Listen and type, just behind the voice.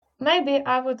Maybe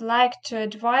I would like to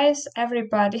advise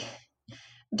everybody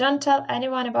don't tell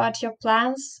anyone about your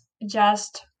plans,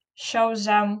 just show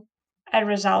them a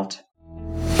result.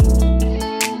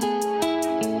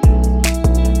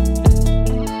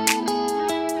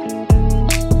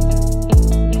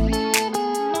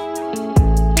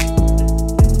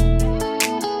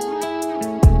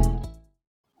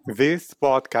 This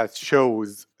podcast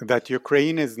shows that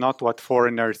Ukraine is not what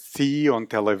foreigners see on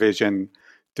television.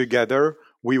 Together,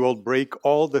 we will break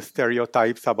all the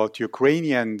stereotypes about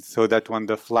Ukrainians so that when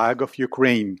the flag of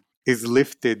Ukraine is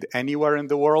lifted anywhere in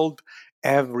the world,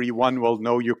 everyone will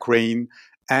know Ukraine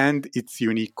and its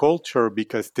unique culture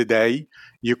because today,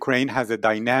 Ukraine has a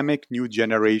dynamic new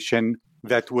generation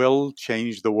that will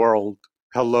change the world.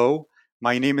 Hello,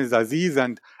 my name is Aziz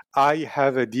and I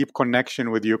have a deep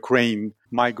connection with Ukraine.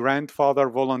 My grandfather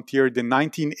volunteered in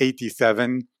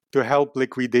 1987 to help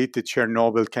liquidate the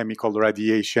Chernobyl chemical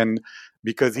radiation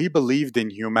because he believed in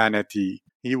humanity.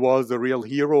 He was a real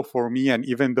hero for me, and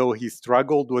even though he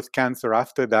struggled with cancer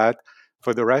after that,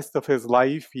 for the rest of his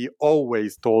life, he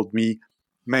always told me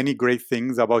many great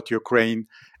things about Ukraine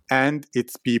and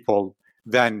its people.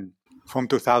 Then, from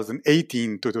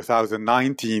 2018 to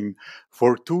 2019,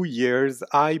 for 2 years,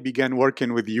 I began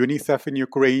working with UNICEF in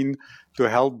Ukraine to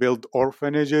help build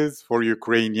orphanages for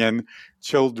Ukrainian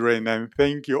children. And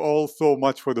thank you all so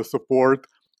much for the support.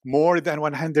 More than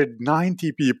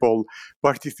 190 people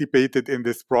participated in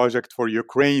this project for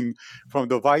Ukraine, from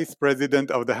the vice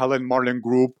president of the Helen Marlin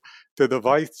Group to the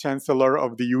vice chancellor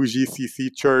of the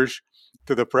UGCC Church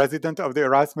to the president of the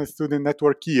Erasmus Student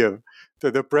Network Kiev,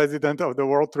 to the president of the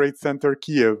World Trade Center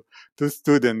Kiev, to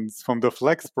students from the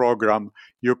FLEX program,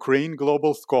 Ukraine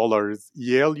Global Scholars,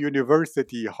 Yale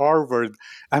University, Harvard,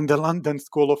 and the London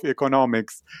School of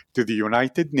Economics, to the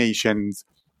United Nations,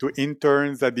 to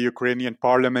interns at the Ukrainian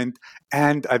Parliament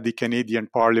and at the Canadian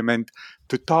Parliament,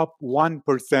 to top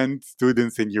 1%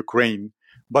 students in Ukraine.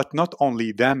 But not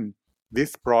only them.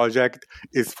 This project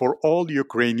is for all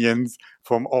Ukrainians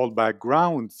from all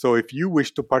backgrounds. So if you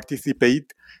wish to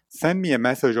participate, send me a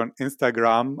message on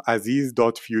Instagram,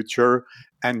 aziz.future,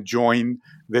 and join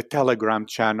the Telegram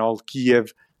channel,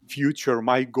 Kiev Future.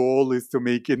 My goal is to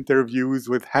make interviews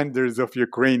with hundreds of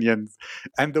Ukrainians,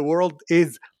 and the world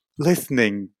is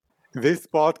listening. This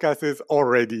podcast is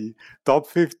already top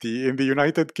 50 in the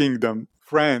United Kingdom,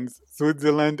 France,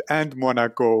 Switzerland, and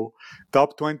Monaco,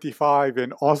 top 25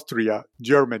 in Austria,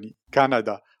 Germany,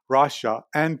 Canada, Russia,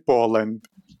 and Poland,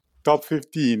 top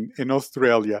 15 in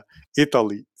Australia,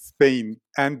 Italy, Spain,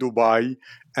 and Dubai,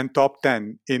 and top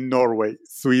 10 in Norway,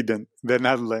 Sweden, the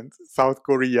Netherlands, South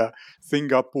Korea,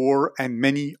 Singapore, and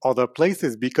many other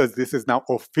places because this is now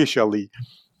officially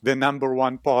the number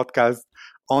one podcast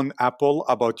on Apple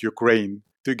about Ukraine.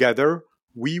 Together,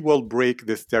 we will break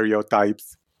the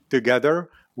stereotypes. Together,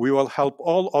 we will help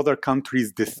all other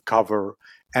countries discover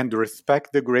and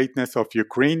respect the greatness of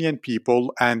Ukrainian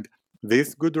people, and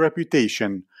this good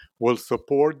reputation will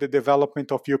support the development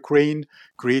of Ukraine,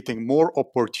 creating more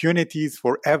opportunities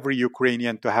for every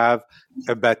Ukrainian to have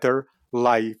a better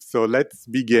life. So let's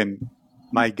begin.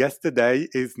 My guest today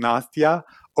is Nastya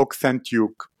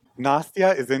Oksentyuk.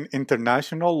 Nastya is an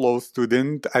international law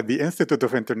student at the Institute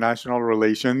of International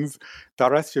Relations,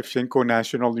 Taras Shevchenko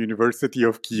National University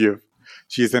of Kiev.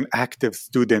 She is an active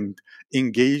student,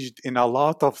 engaged in a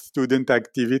lot of student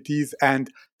activities,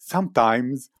 and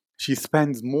sometimes she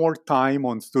spends more time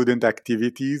on student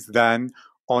activities than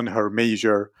on her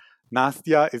major.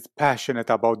 Nastya is passionate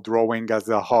about drawing as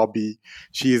a hobby.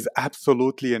 She is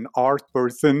absolutely an art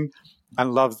person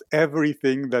and loves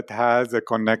everything that has a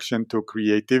connection to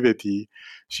creativity.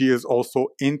 She is also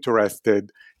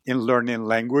interested in learning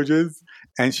languages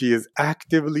and she is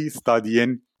actively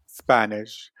studying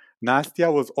Spanish.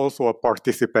 Nastya was also a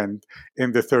participant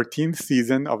in the 13th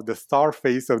season of the Star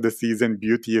Face of the Season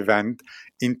beauty event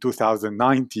in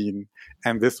 2019.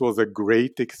 And this was a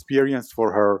great experience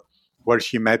for her, where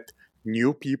she met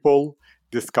new people,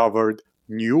 discovered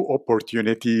new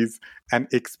opportunities, and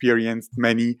experienced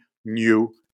many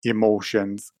new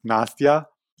emotions. Nastya,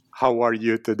 how are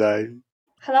you today?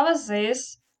 Hello,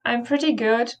 Aziz. I'm pretty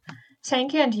good.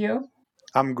 Thank you, and you?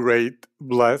 I'm great,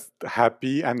 blessed,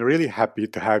 happy, and really happy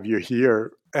to have you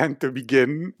here. And to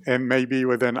begin, and maybe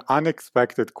with an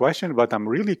unexpected question, but I'm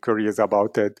really curious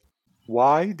about it.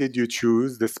 Why did you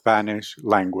choose the Spanish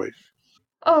language?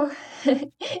 Oh,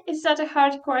 it's not a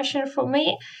hard question for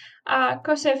me,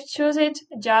 because I've choose it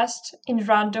just in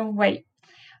random way.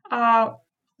 Uh,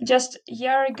 just a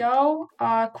year ago,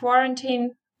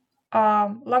 quarantine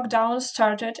lockdown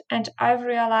started, and I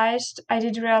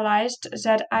did realize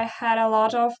that I had a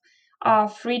lot of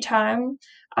free time,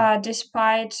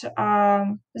 despite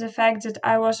the fact that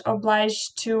I was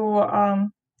obliged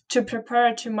to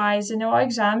prepare to my ZNO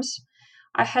exams.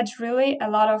 I had really a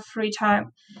lot of free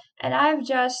time, and I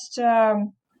just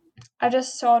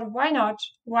thought, why not?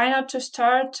 Why not to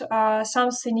start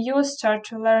something new, start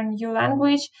to learn new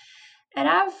language? And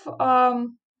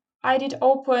I did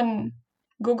open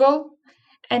Google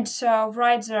and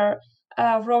wrote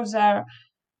there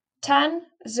 10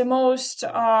 the most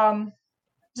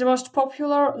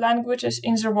popular languages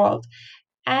in the world.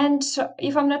 And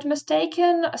if I'm not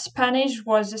mistaken, Spanish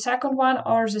was the second one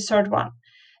or the third one.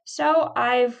 So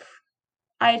I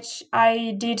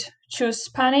did choose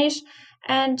Spanish,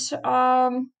 and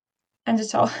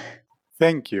that's all.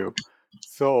 Thank you.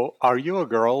 So, are you a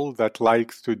girl that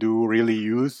likes to do really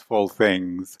useful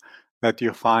things, that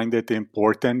you find it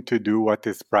important to do what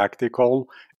is practical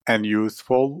and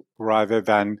useful rather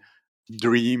than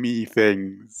dreamy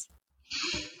things?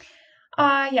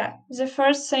 Yeah, the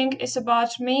first thing is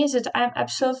about me that I'm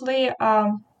absolutely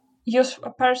a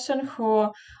person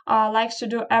who likes to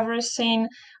do everything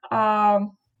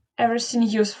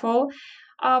useful.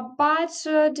 But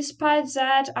despite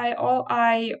that,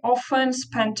 I often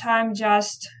spend time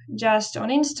just on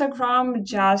Instagram,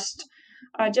 just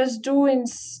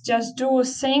do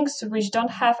things which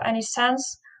don't have any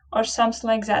sense or something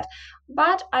like that.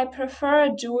 But I prefer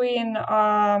doing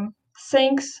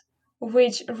things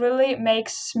which really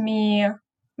makes me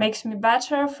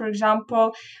better. For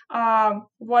example,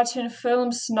 watching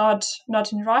films not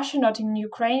in Russian, not in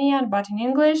Ukrainian, but in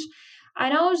English. I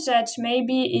know that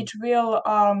maybe it will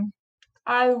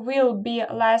I will be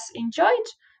less enjoyed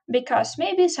because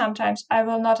maybe sometimes I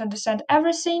will not understand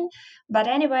everything, but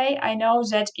anyway, I know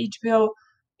that it will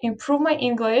improve my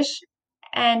English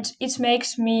and it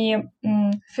makes me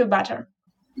feel better.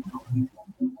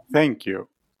 Thank you.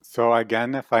 So,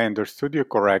 again, if I understood you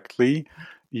correctly,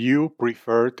 you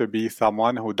prefer to be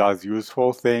someone who does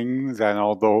useful things, and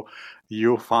although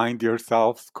you find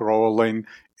yourself scrolling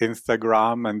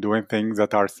Instagram and doing things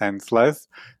that are senseless,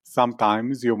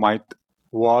 sometimes you might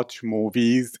watch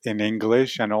movies in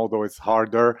English, and although it's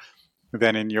harder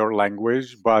than in your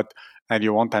language, but and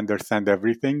you won't understand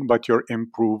everything, but you're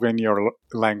improving your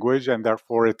language, and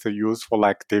therefore it's a useful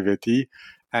activity,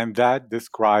 and that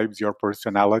describes your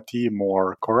personality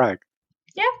more, correct?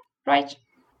 Yeah, right.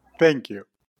 Thank you.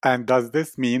 And does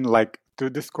this mean, like, to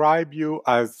describe you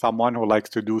as someone who likes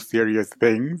to do serious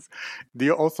things, do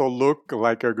you also look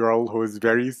like a girl who is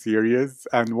very serious?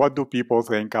 And what do people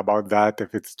think about that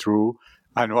if it's true?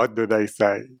 And what do they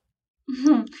say?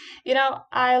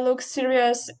 I look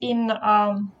serious in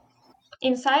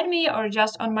inside me or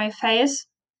just on my face.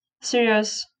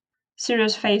 Serious,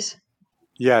 serious face.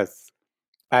 Yes.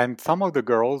 And some of the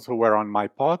girls who were on my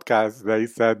podcast, they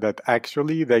said that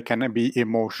actually they can be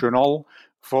emotional,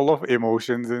 full of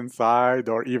emotions inside,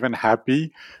 or even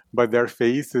happy, but their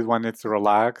face is when it's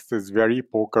relaxed is very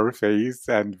poker face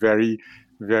and very,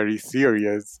 very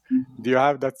serious. Do you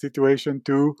have that situation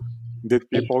too? Did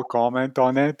people comment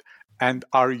on it? And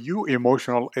are you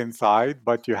emotional inside,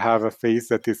 but you have a face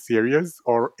that is serious,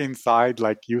 or inside,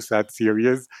 like you said,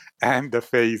 serious, and the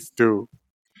face too?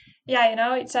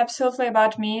 Yeah, it's absolutely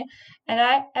about me, and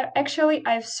actually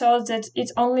I've thought that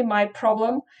it's only my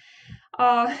problem.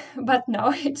 But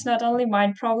no, it's not only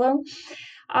my problem.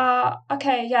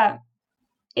 Okay, yeah,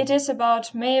 it is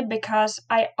about me because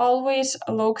I always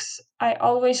look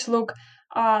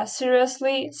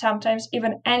seriously, sometimes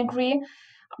even angry,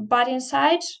 but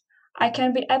inside I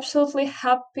can be absolutely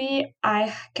happy.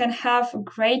 I can have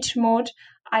great mood.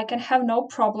 I can have no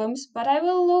problems, but I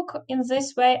will look in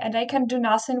this way and I can do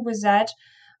nothing with that.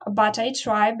 But I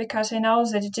try because I know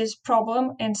that it is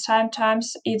problem and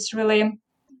sometimes it's really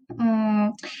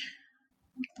um,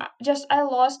 just I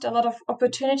lost a lot of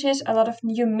opportunities, a lot of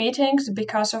new meetings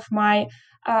because of my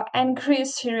angry,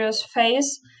 serious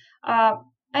face. Uh,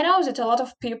 I know that a lot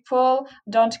of people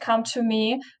don't come to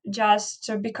me just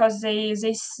because they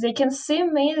can see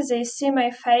me, they see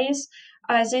my face,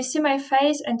 and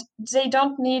they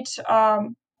don't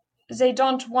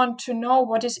want to know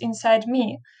what is inside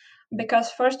me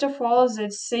because first of all they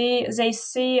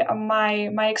see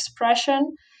my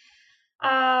expression.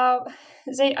 uh,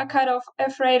 they are kind of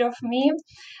afraid of me.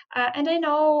 And I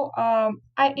know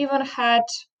I even had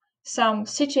some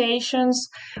situations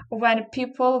when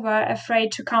people were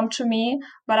afraid to come to me,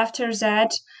 but after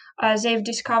that, they've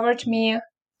discovered me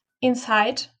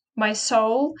inside my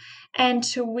soul, and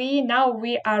we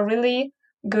are really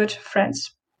good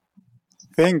friends.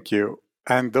 Thank you.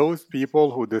 And those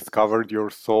people who discovered your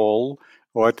soul,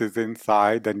 what is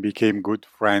inside, and became good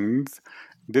friends,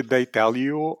 Did they tell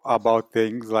you about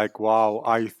things like, wow,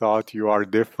 I thought you are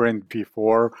different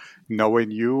before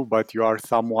knowing you, but you are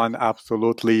someone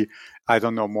absolutely, I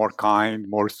don't know, more kind,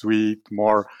 more sweet,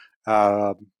 more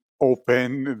uh,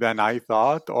 open than I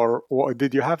thought? Or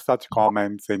did you have such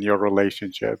comments in your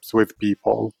relationships with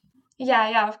people?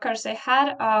 Yeah, of course I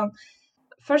had.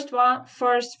 First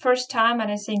time,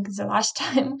 and I think the last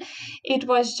time, it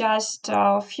was just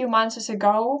a few months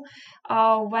ago,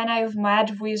 when I've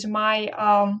met with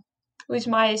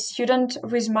my student,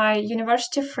 with my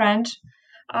university friend,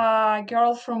 a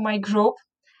girl from my group,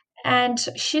 and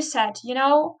she said, when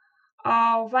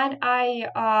I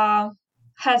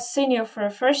had seen you for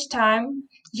the first time,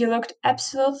 you looked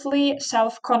absolutely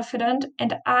self-confident,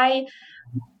 and I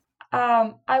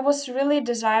was really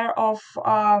desire of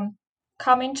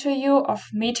coming to you, of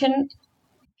meeting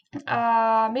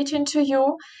to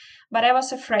you, but I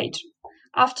was afraid.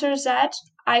 After that,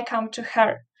 I come to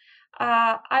her.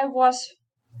 I was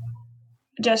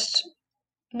just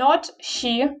not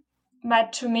she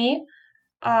met to me,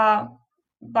 uh,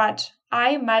 but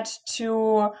I met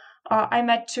to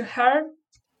her,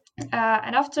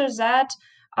 and after that,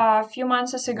 a few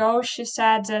months ago, she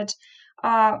said that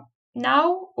uh,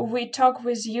 now we talk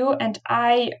with you, and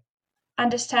I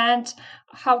understand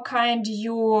how kind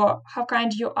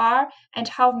you are, and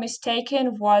how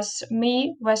mistaken was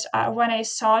me was when I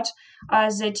thought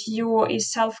that you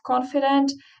is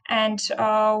self-confident, and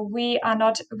we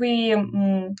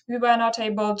were not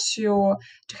able to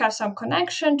have some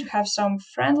connection, to have some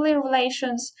friendly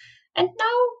relations, and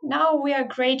now we are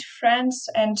great friends,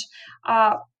 and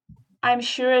uh, I'm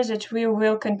sure that we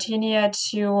will continue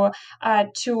uh,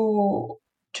 to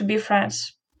to be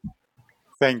friends.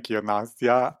 Thank you,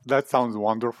 Nastya. That sounds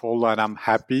wonderful, and I'm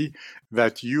happy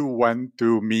that you went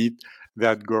to meet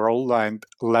that girl and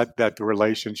let that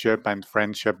relationship and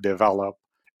friendship develop.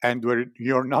 And where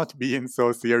you're not being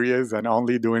so serious and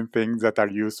only doing things that are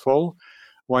useful,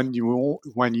 when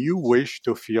you wish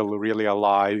to feel really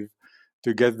alive,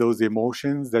 to get those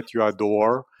emotions that you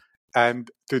adore,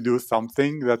 and to do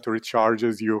something that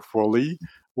recharges you fully.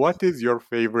 What is your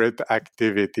favorite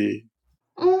activity?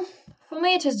 Mm, for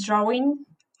me, it is drawing.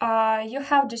 You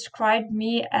have described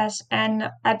me as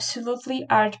an absolutely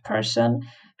art person,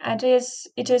 and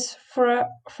it is for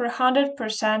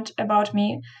 100% about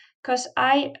me, because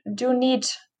I do need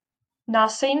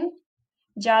nothing,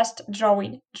 just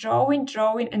drawing,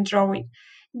 and drawing.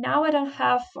 Now I don't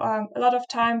have a lot of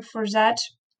time for that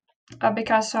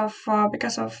because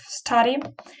of study.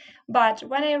 But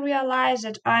when I realize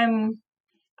that I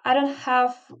don't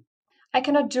have I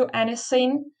cannot do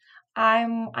anything.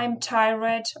 I'm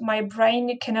tired. My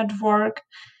brain cannot work.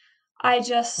 I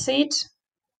just sit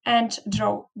and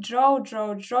draw.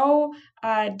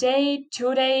 A day,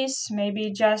 2 days,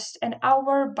 maybe just an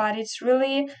hour, but it's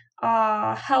really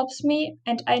helps me.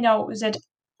 And I know that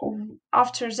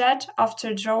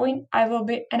after drawing, I will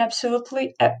be an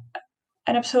absolutely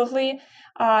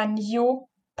new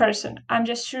person. I'm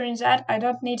just sure that I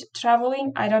don't need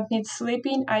traveling, I don't need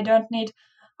sleeping, I don't need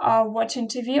watching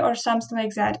TV or something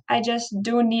like that. I just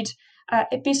do need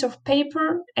a piece of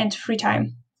paper and free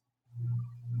time.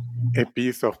 A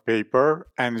piece of paper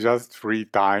and just free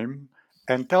time.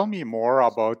 And tell me more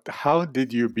about how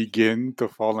did you begin to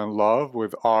fall in love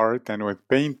with art and with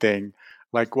painting?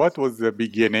 Like what was the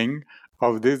beginning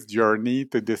of this journey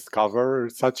to discover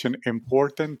such an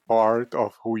important part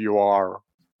of who you are?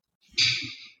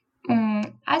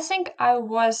 I think I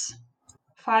was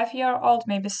 5 year old,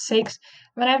 maybe six,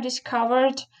 when I've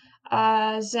discovered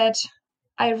that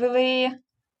I really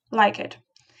like it.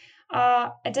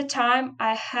 At the time,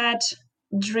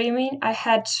 dreaming. I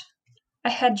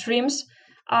had dreams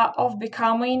of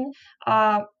becoming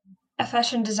uh, a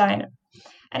fashion designer.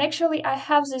 And actually, I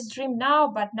have this dream now,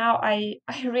 but now I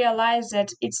realize that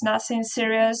it's nothing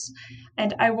serious,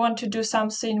 and I want to do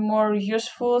something more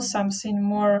useful, something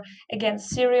more, again,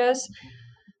 serious.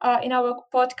 In our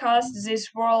podcast, this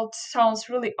world sounds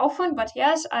really often, but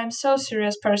yes, I'm so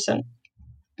serious person.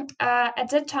 At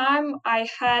that time, I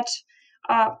had,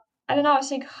 uh, I don't know, I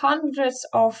think hundreds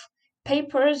of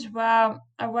papers where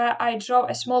I draw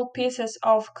a small pieces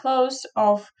of clothes,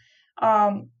 of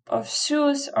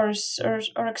shoes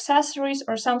or accessories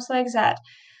or something like that.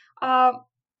 Um,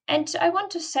 and I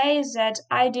want to say that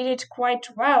I did it quite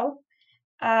well.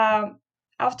 Um,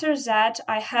 After that,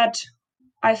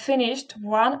 I finished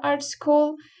one art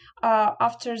school.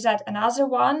 After that, another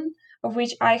one,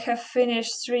 which I have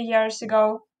finished 3 years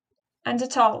ago, and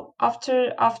that's all.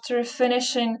 After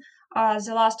finishing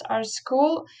the last art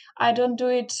school, I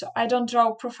don't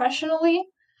draw professionally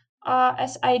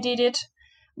as I did it,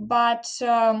 but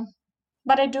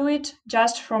but I do it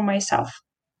just for myself.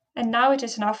 And now it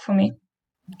is enough for me.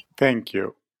 Thank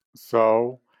you.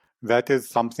 So that is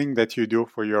something that you do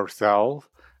for yourself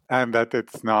and that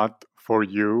it's not for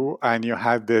you. And you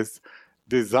had this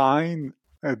design,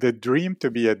 the dream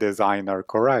to be a designer,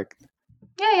 correct?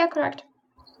 Yeah, correct.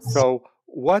 So,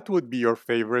 what would be your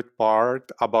favorite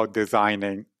part about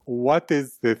designing? What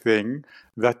is the thing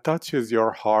that touches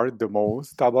your heart the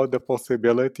most about the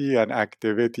possibility and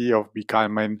activity of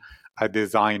becoming a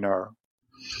designer?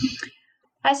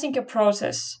 I think a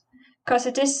process, because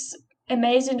it is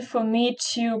amazing for me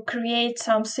to create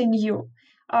something new,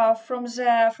 from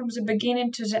the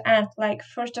beginning to the end. Like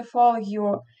first of all,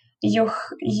 you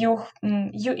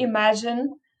imagine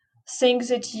things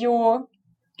that you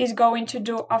is going to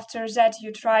do. After that,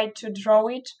 you try to draw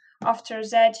it. After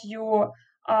that, you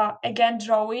again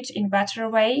draw it in better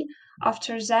way.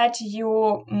 After that,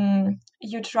 you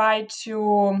try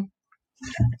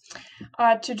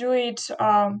to do it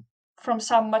from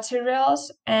some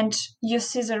materials, and you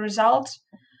see the result.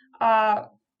 Uh,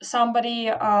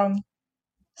 somebody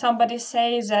somebody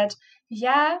says that,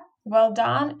 yeah, well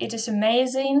done, it is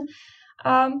amazing.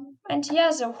 And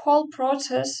yeah, the whole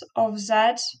process of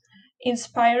that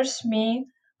inspires me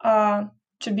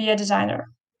to be a designer.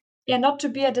 Yeah, not to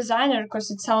be a designer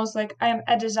because it sounds like I am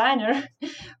a designer,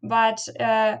 but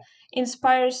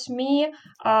inspires me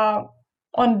uh,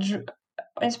 on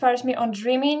inspires me on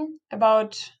dreaming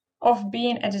about of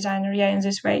being a designer. Yeah, in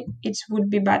this way it would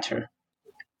be better.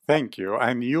 Thank you.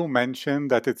 And you mentioned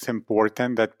that it's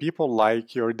important that people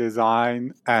like your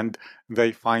design and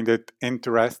they find it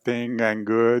interesting and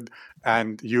good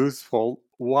and useful.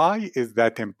 Why is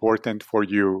that important for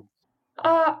you?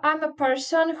 I'm a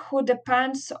person who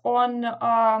depends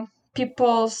on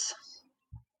people's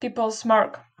people's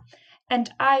mark,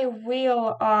 and I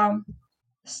will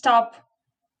stop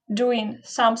doing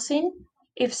something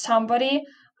if somebody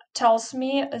tells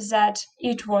me that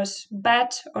it was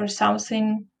bad or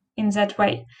something in that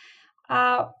way.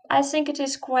 I think it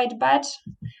is quite bad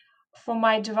for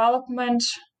my development,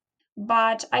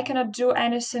 but I cannot do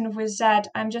anything with that.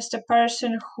 I'm just a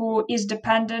person who is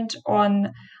dependent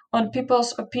on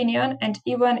people's opinion, and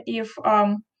even if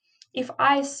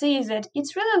I see that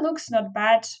it really looks not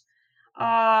bad,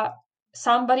 uh,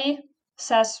 somebody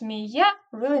says me, yeah,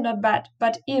 really not bad.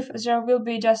 But if there will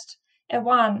be just a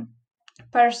one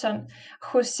person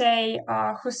who says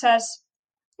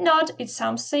not, it's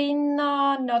something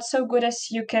not so good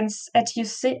as you can at you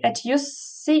see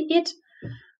it,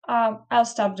 I'll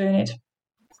stop doing it.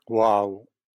 Wow.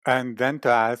 And then to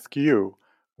ask you,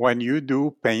 when you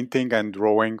do painting and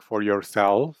drawing for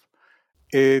yourself,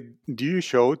 do you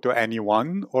show to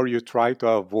anyone or you try to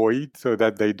avoid so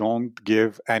that they don't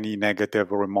give any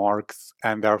negative remarks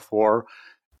and therefore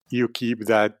you keep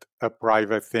that a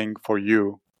private thing for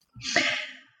you?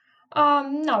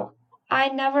 No, I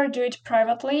never do it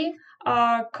privately,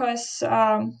 cause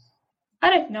I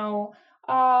don't know.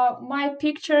 My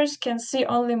pictures can see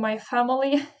only my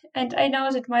family, and I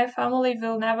know that my family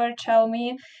will never tell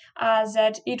me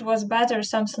that it was bad or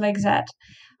something like that.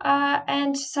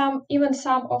 And even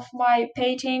some of my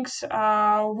paintings,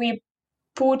 we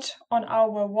put on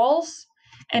our walls,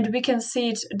 and we can see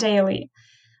it daily.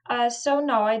 So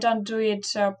no, I don't do it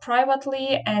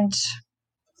privately, and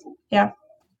yeah.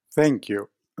 Thank you.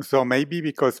 So maybe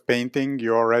because painting,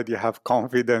 you already have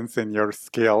confidence in your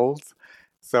skills.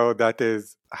 So that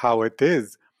is how it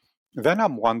is. Then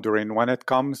I'm wondering when it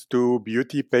comes to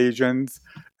beauty pageants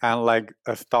and like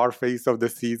a star face of the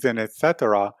season,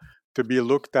 etc., to be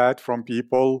looked at from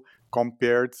people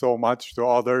compared so much to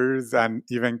others and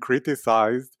even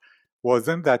criticized,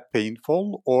 wasn't that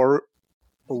painful? Or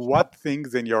what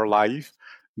things in your life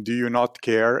do you not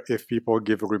care if people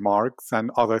give remarks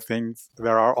and other things?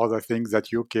 There are other things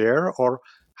that you care, or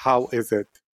how is it?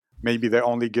 Maybe they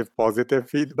only give positive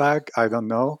feedback. I don't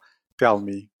know. Tell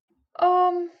me.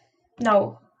 Um,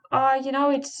 no.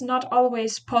 It's not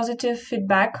always positive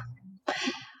feedback,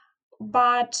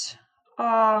 but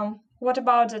what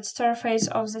about that surface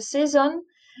of the season?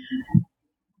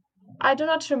 I do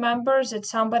not remember that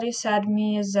somebody said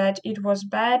me that it was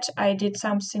bad, I did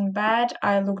something bad,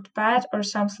 I looked bad, or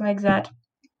something like that.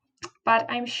 But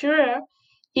I'm sure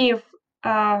if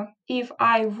if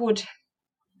I would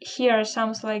hear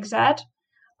something like that,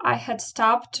 I had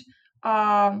stopped.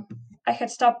 Um, I had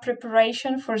stopped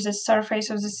preparation for the surface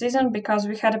of the season because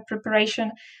we had a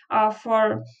preparation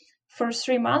for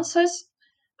 3 months,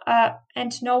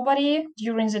 and nobody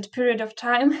during that period of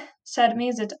time said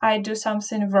me that I do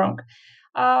something wrong.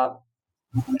 Uh,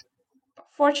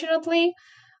 Fortunately,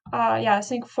 yeah, I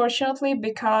think fortunately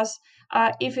because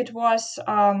if it was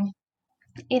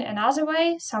in another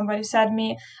way, somebody said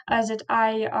me that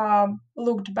I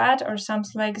looked bad or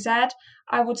something like that,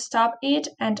 I would stop it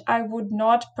and I would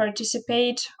not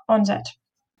participate on that.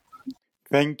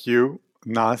 Thank you,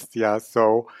 Nastya.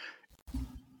 So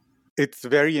it's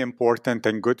very important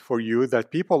and good for you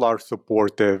that people are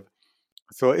supportive.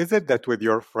 So is it that with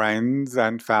your friends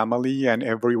and family and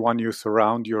everyone you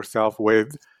surround yourself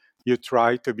with, you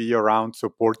try to be around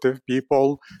supportive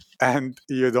people and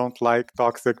you don't like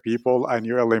toxic people and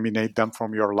you eliminate them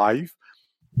from your life?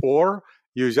 Or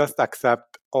you just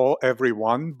accept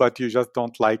everyone, but you just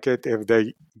don't like it if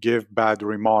they give bad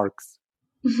remarks?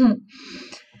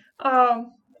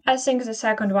 Um, I think the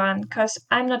second one, because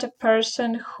I'm not a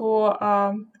person who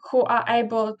are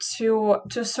able to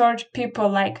sort people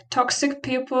like toxic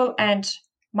people and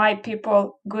my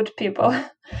people, good people.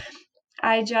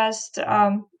 I just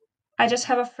um, I just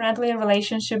have a friendly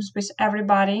relationships with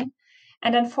everybody,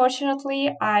 and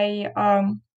unfortunately,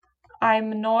 I'm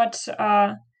not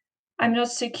I'm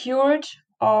not secured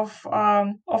of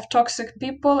toxic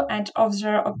people and of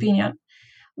their opinion.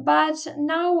 But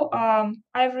now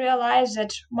I realize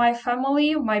that my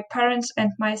family, my parents,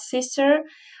 and my sister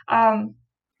um,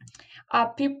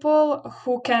 are people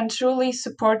who can truly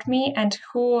support me and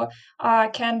who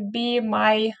can be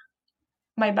my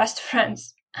best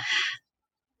friends.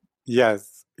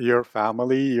 Yes, your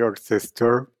family, your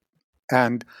sister,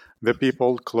 and the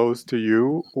people close to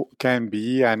you can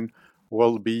be and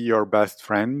will be your best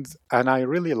friends. And I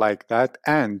really like that.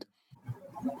 And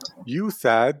you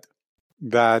said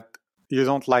that you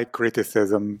don't like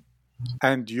criticism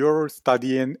and you're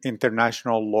studying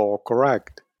international law,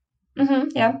 correct?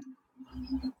 Yeah.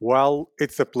 Well,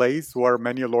 it's a place where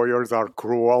many lawyers are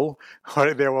cruel,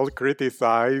 where they will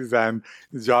criticize and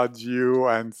judge you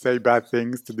and say bad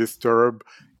things to disturb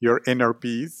your inner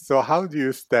peace. So, how do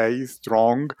you stay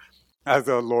strong as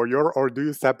a lawyer, or do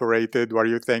you separate it where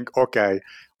you think, okay,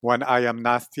 when I am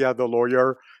Nastya the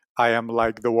lawyer, I am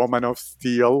like the woman of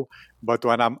steel, but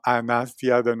when I'm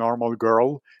Nastya the normal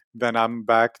girl, then I'm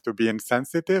back to being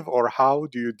sensitive? Or how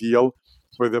do you deal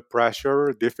with the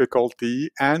pressure, difficulty,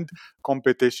 and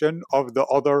competition of the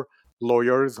other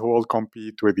lawyers who will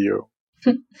compete with you?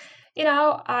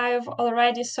 I've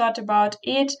already thought about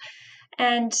it,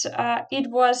 and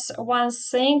it was one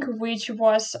thing which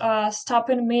was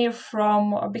stopping me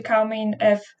from becoming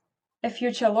a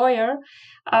future lawyer.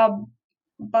 Um,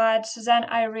 but then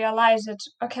I realized that,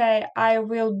 okay, I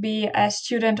will be a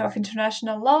student of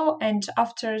international law, and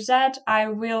after that, I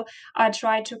will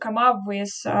try to come up with,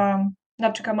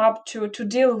 not to come up to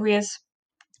deal with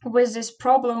this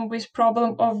problem, with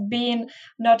problem of being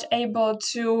not able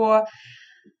to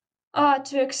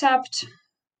accept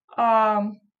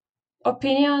um,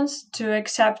 opinions, to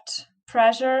accept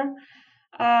pressure.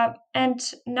 And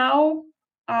now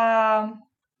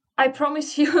I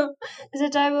promise you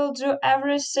that I will do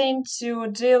everything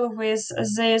to deal with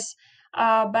this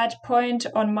bad point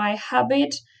on my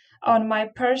habit, on my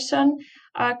person,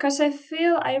 because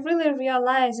I really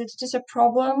realize that it is a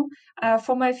problem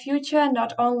for my future,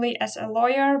 not only as a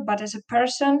lawyer, but as a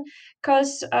person,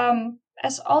 because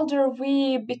as older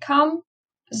we become,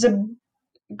 the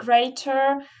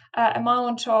greater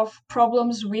amount of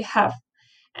problems we have.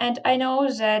 And I know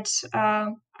that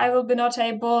I will be not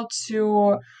able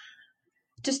to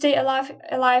stay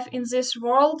alive in this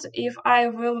world if I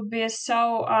will be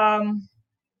so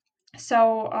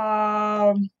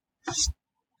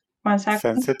 1 second.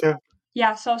 Sensitive?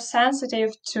 Yeah, so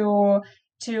sensitive to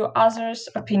others'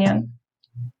 opinion.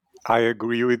 I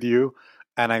agree with you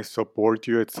and I support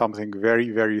you. It's something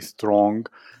very, very strong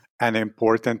and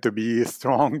important to be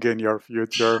strong in your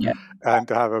future Yeah. and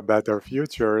to have a better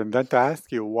future. And then to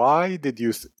ask you, why did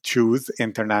you choose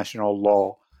international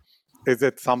law? Is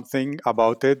it something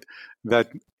about it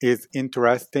that is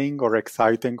interesting or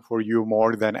exciting for you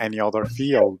more than any other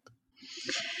field?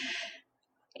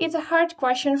 It's a hard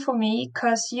question for me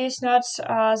because you're not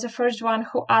the first one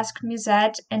who asked me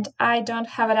that, and I don't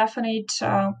have a definite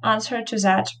answer to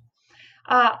that.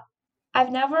 Uh,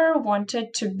 I've never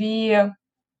wanted to be a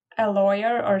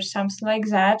lawyer or something like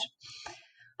that.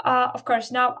 Of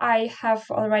course, now I have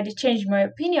already changed my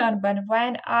opinion, but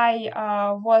when I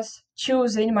was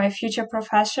choosing my future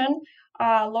profession,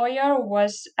 lawyer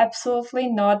was absolutely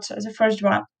not the first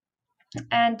one.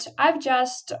 And I've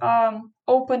just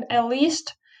opened a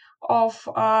list of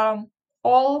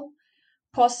all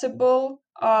possible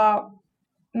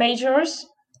majors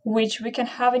which we can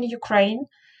have in Ukraine.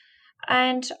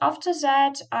 And after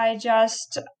that, I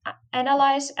just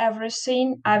analyze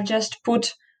everything. I've just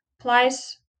put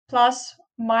plus,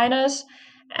 minus,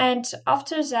 and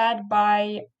after that,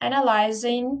 by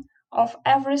analyzing of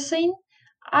everything,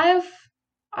 I've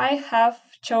I have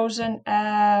chosen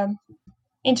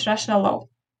international law.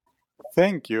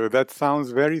 Thank you. That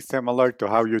sounds very similar to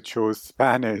how you chose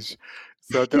Spanish.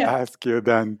 So, to Yeah. ask you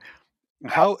then,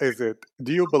 how is it?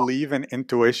 Do you believe in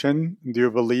intuition? Do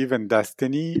you believe in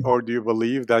destiny? Or do you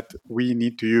believe that we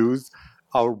need to use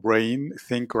our brain,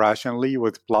 think rationally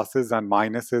with pluses and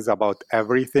minuses about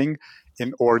everything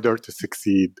in order to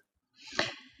succeed?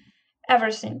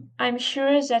 Everything. I'm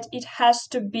sure that it has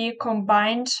to be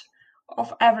combined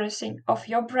of everything, of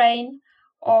your brain,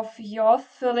 of your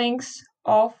feelings,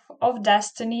 of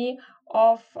destiny,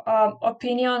 of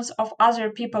opinions of other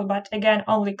people, but again,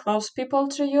 only close people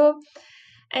to you.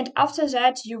 And after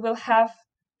that, you will have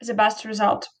the best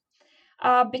result.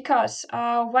 Because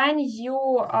when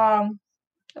you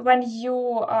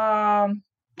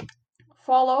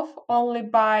follow only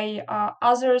by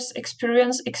others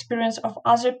experience of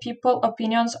other people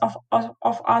opinions of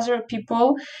other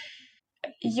people,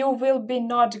 you will be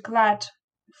not glad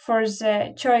for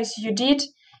the choice you did,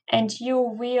 and you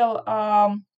will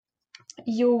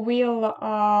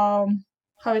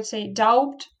how would say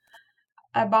doubt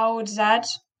about that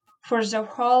for the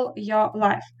whole your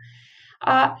life.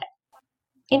 uh,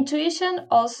 Intuition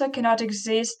also cannot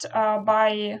exist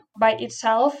by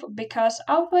itself, because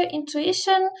our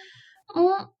intuition,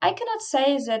 I cannot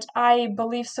say that I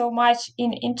believe so much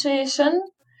in intuition.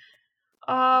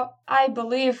 I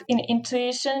believe in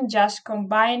intuition just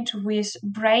combined with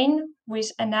brain,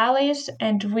 with analysis,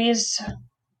 and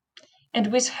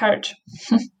with heart.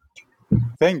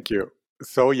 Thank you.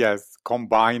 So, yes,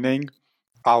 combining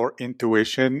our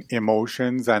intuition,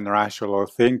 emotions, and rational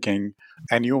thinking.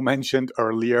 And you mentioned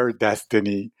earlier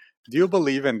destiny. Do you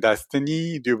believe in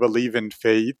destiny? Do you believe in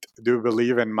fate? Do you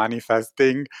believe in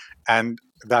manifesting and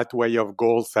that way of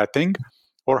goal setting?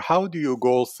 Or how do you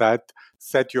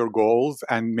set your goals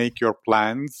and make your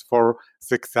plans for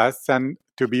success and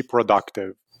to be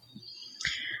productive?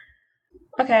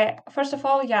 Okay, first of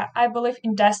all, yeah, I believe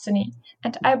in destiny,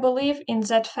 and I believe in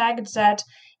that fact that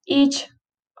each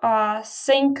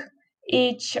thing,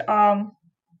 each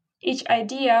each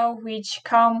idea which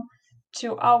come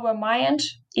to our mind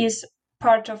is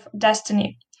part of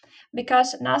destiny,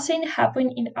 because nothing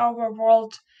happen in our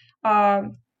world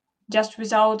um, just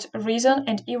without reason,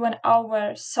 and even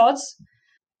our thoughts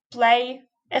play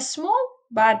a small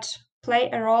but play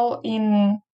a role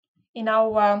in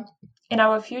our in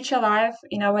our future life,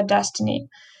 in our destiny.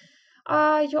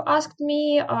 You asked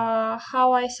me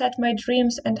how I set my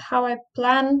dreams and how I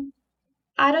plan.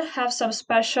 I don't have some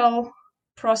special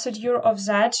procedure of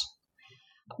that,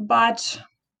 but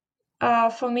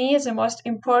for me, the most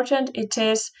important it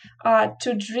is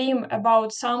to dream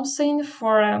about something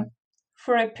for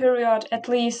a period at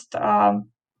least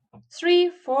 3,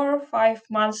 4, 5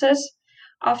 months.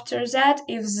 After that,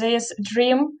 if this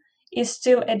dream is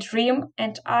still a dream,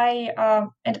 and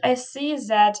I see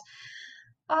that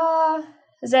uh,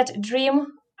 that dream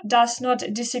does not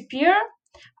disappear,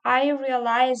 I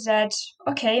realize that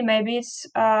okay, maybe it's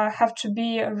have to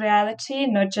be a reality,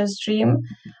 not just dream.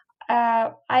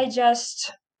 I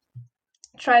just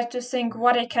try to think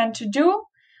what I can to do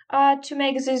to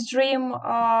make this dream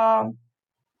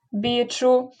be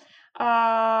true,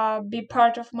 be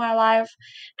part of my life,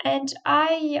 and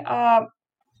I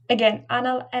again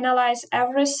analyze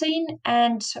everything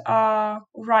and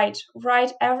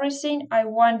write everything I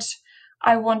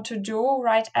want to do,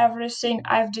 write everything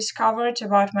I've discovered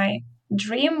about my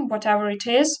dream, whatever it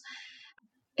is.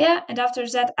 Yeah, and after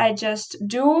that I just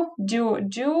do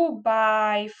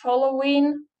by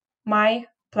following my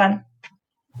plan.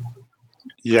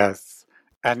 Yes.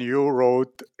 And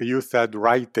you said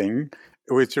writing,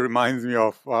 which reminds me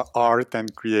of art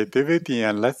and creativity.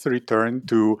 And let's return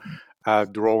to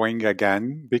drawing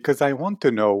again, because I want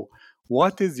to know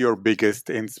what is your biggest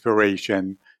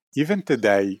inspiration, even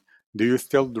today? Do you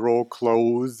still draw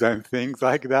clothes and things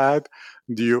like that?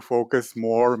 Do you focus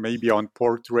more maybe on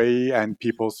portrait and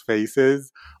people's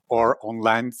faces or on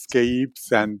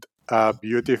landscapes and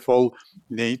beautiful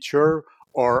nature?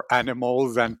 Or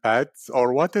animals and pets?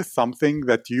 Or what is something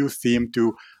that you seem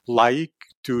to like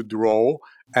to draw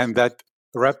and that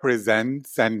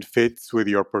represents and fits with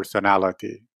your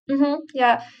personality?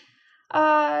 Yeah.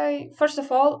 First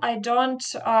of all, I don't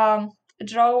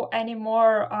draw any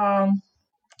more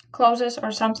clothes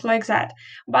or something like that.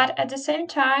 But at the same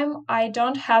time, I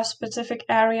don't have specific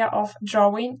area of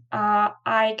drawing.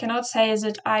 I cannot say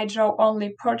that I draw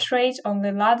only portrait,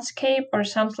 only landscape, or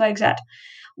something like that.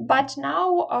 But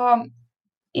now,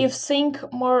 if think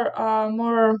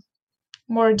more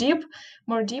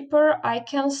deeper, I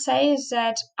can say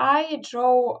that I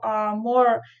draw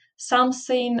more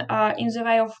something in the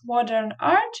way of modern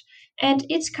art, and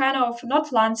it's kind of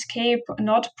not landscape,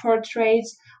 not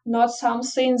portraits, not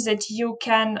something that you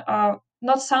can,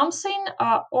 not something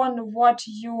on what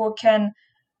you can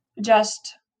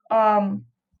just um,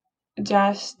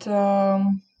 just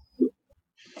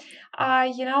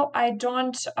I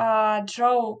don't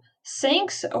draw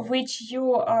things which you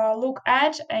look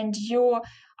at and you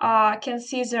can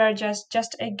see there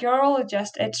just a girl,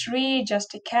 just a tree,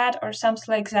 just a cat, or something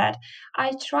like that.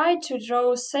 I try to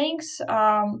draw things,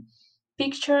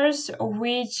 pictures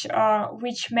which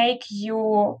make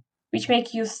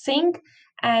you think,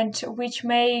 and which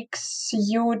makes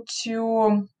you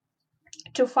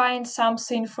to find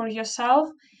something for yourself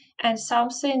and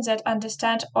something that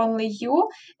understand only you,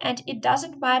 and it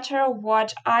doesn't matter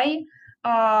what I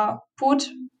put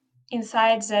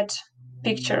inside that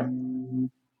picture.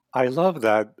 I love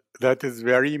that. That is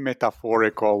very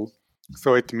metaphorical.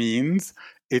 So it means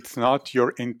it's not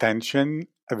your intention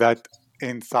that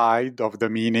inside of the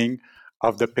meaning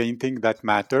of the painting that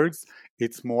matters.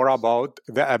 It's more about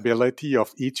the ability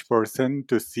of each person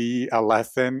to see a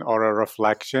lesson or a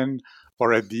reflection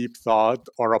or a deep thought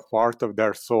or a part of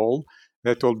their soul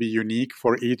that will be unique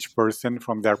for each person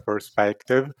from their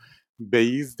perspective,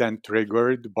 based and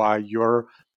triggered by your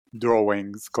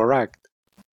drawings, correct?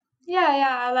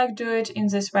 Yeah, I like do it in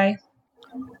this way.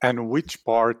 And which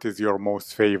part is your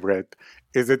most favorite?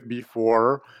 Is it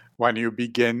before when you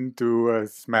begin to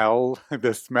smell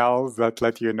the smells that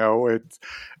let you know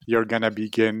you're gonna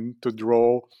begin to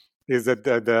draw? Is it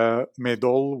the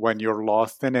middle when you're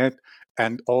lost in it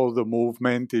and all the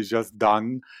movement is just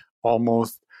done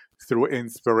almost through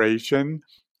inspiration?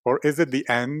 Or is it the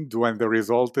end when the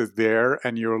result is there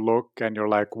and you look and you're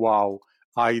like, wow,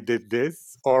 I did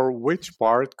this? Or which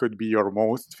part could be your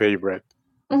most favorite?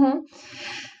 Mm-hmm.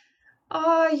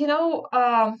 You know,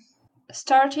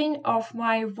 starting of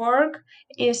my work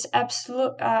is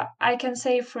absolute. I can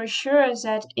say for sure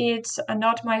that it's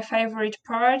not my favorite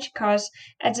part, because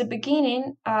at the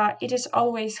beginning, it is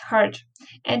always hard,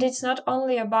 and it's not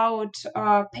only about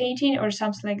painting or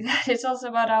something like that. It's also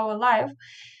about our life.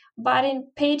 But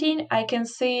in painting, I can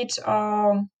see it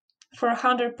for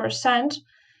 100%.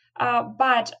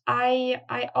 But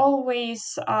I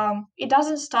always it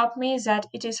doesn't stop me that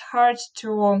it is hard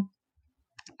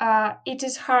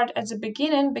at the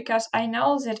beginning, because I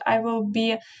know that I will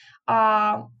be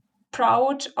uh,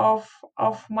 proud of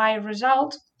my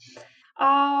result.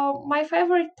 My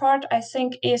favorite part, I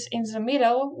think, is in the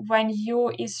middle, when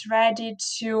you is ready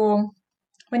to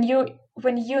when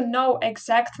you know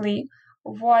exactly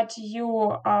what you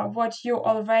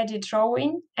already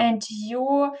drawing, and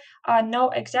you know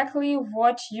exactly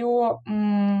what you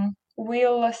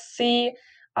will see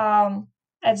um,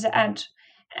 at the end,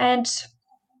 and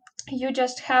you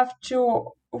just have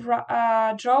to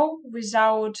draw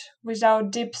without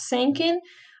deep thinking,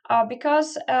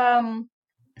 because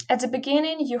at the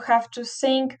beginning you have to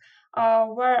think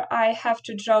where I have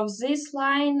to draw this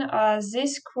line,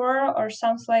 this square, or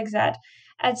something like that.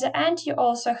 At the end, you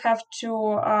also have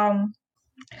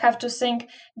to think,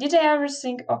 did I ever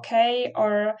think okay,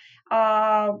 or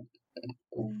uh,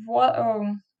 what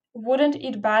wouldn't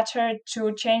it better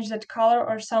to change that color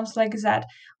or something like that.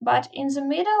 But in the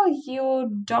middle, you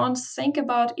don't think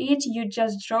about it, you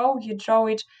just draw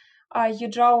it, you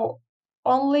draw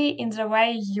only in the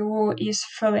way you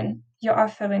are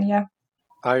feeling, yeah.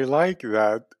 I like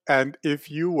that. And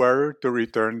if you were to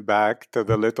return back to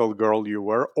the little girl you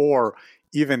were, or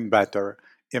even better,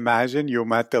 imagine you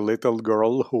met a little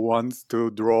girl who wants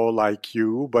to draw like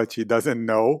you, but she doesn't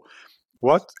know.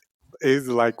 What is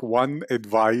like one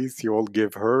advice you will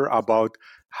give her about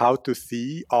how to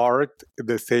see art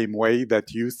the same way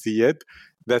that you see it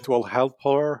that will help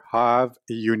her have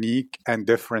a unique and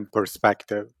different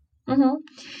perspective? hmm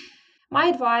My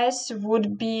advice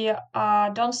would be,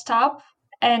 don't stop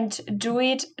and do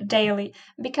it daily,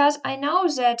 because I know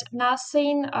that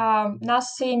nothing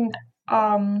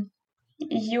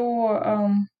you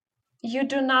you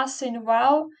do nothing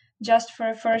well just for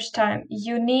the first time.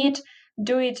 You need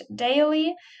do it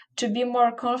daily to be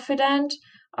more confident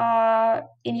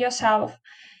in yourself.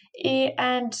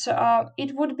 And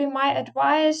it would be my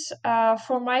advice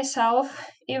for myself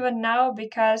even now,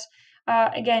 because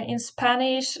again, in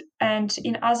Spanish and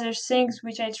in other things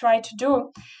which I try to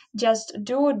do, just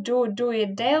do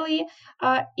it daily.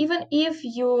 Even if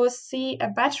you see a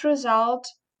bad result,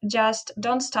 just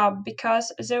don't stop,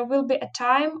 because there will be a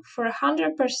time for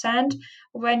 100%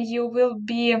 when you will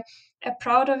be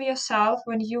proud of yourself,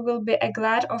 when you will be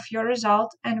glad of your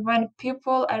result, and when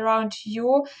people around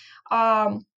you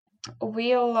um,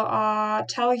 will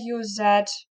tell you that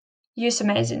you're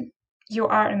amazing. you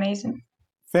are amazing.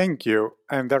 Thank you.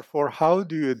 And therefore, how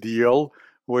do you deal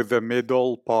with the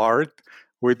middle part,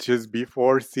 which is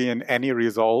before seeing any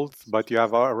results, but you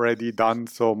have already done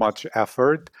so much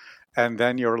effort? And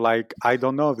then you're like, I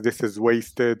don't know if this is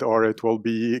wasted or it will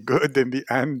be good in the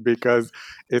end because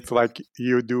it's like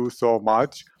you do so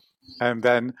much and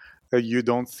then you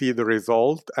don't see the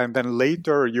result. And then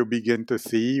later you begin to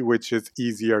see, which is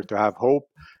easier to have hope.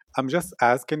 I'm just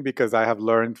asking because I have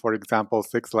learned, for example,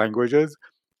 6 languages.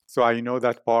 So I know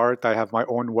that part. I have my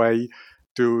own way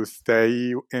to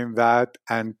stay in that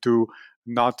and to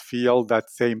not feel that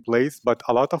same place. But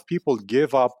a lot of people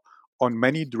give up on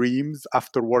many dreams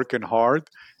after working hard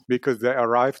because they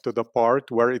arrive to the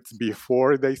part where it's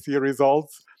before they see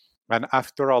results and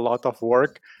after a lot of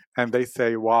work, and they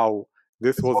say, wow,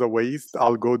 this was a waste.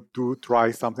 I'll go to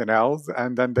try something else.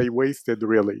 And then they wasted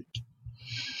really.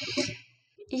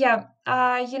 Yeah,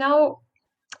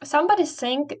 somebody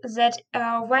think that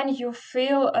when you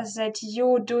feel that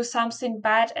you do something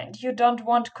bad and you don't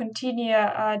want to continue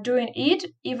doing it,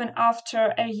 even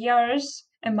after a years,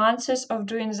 a months of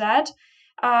doing that,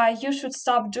 you should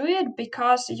stop doing it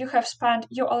because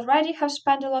you already have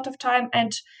spent a lot of time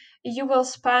and you will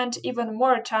spend even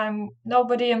more time.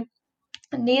 Nobody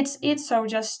needs it, so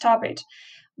just stop it.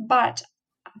 But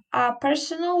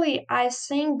personally, I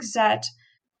think that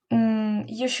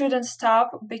you shouldn't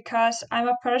stop because I'm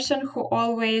a person who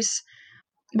always.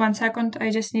 1 second,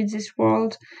 I just need this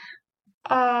word.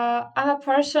 I'm a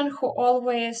person who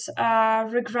always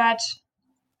regret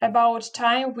about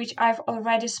time which I've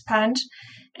already spent,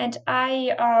 and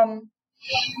I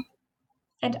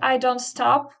don't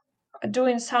stop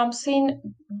doing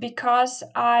something because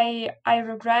I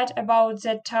regret about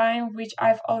the time which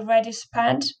I've already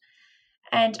spent,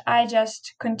 and I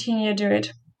just continue do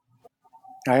it.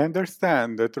 I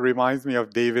understand. It reminds me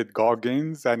of David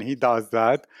Goggins, and he does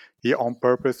that. He on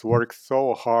purpose works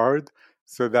so hard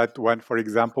so that when, for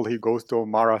example, he goes to a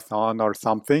marathon or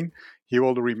something, he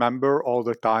will remember all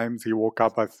the times he woke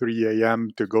up at 3 a.m.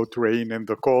 to go train in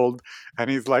the cold.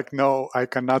 And he's like, no, I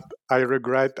cannot, I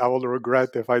will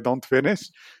regret if I don't finish.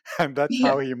 And that's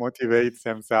Yeah. how he motivates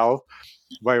himself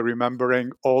by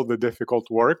remembering all the difficult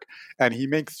work. And he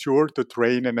makes sure to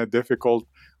train in a difficult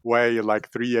way,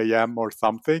 like 3 a.m. or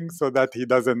something, so that he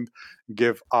doesn't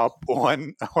give up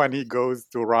when he goes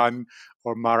to run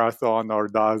or marathon or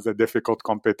does a difficult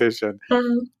competition.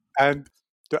 Mhm. And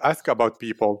to ask about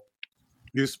people,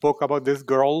 you spoke about this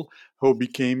girl who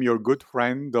became your good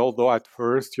friend, although at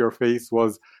first your face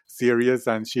was serious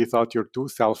and she thought you're too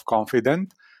self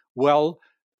confident. Well,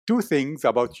 2 things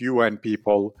about you and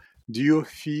people. Do you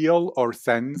feel or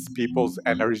sense people's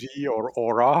energy or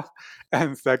aura?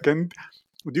 And second,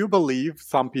 do you believe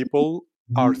some people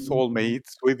are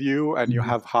soulmates with you and you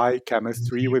have high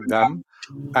chemistry with them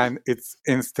and it's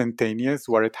instantaneous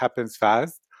where it happens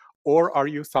fast? Or are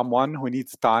you someone who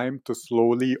needs time to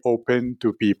slowly open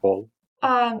to people?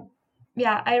 Um,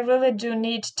 yeah, I really do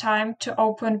need time to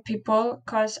open people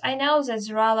because I know that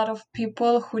there are a lot of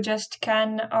people who just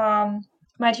can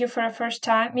meet you for a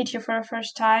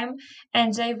first time,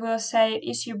 and they will say,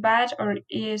 "Is you bad or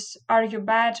is are you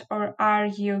bad or are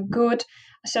you good?"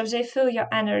 So they feel your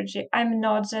energy. I'm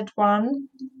not that one.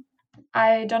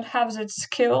 I don't have that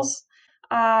skills.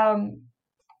 Um,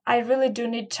 I really do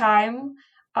need time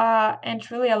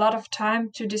and really a lot of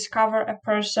time to discover a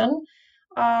person,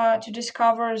 to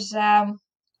discover the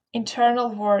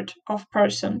internal world of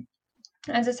person.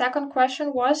 And the second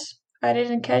question was, I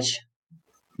didn't catch.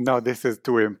 No, this is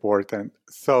too important.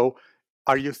 So,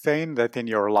 are you saying that in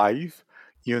your life,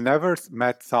 you never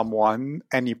met someone,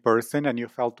 any person, and you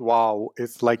felt, wow,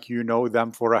 it's like you know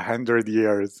them for 100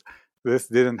 years? This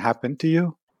didn't happen to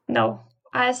you? No,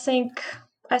 I think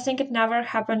it never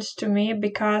happens to me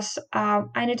because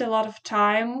I need a lot of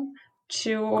time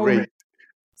to. Great.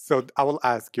 So I will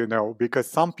ask, because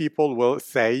some people will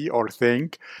say or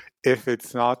think if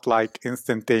it's not like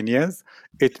instantaneous,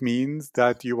 it means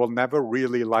that you will never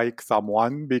really like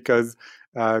someone because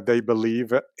they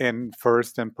believe in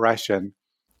first impression.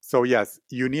 So, yes,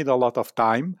 you need a lot of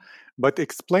time, but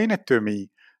explain it to me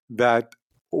that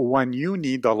when you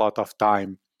need a lot of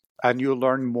time and you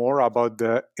learn more about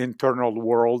the internal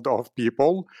world of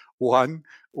people, one,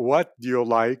 what do you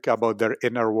like about their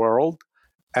inner world?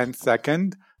 And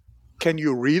second, can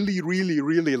you really, really,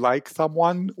 really like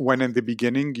someone when in the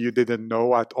beginning you didn't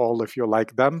know at all if you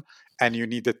like them and you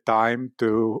needed time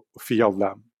to feel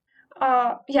them?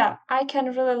 Yeah, I can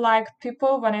really like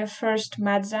people when I first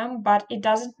met them, but it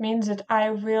doesn't mean that I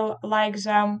will like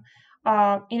them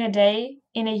in a day,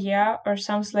 in a year, or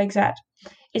something like that.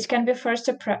 It can be first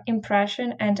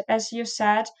impression, and as you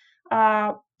said,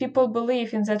 people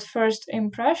believe in that first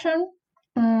impression.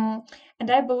 And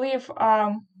I believe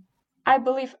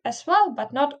as well,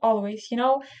 but not always.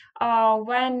 When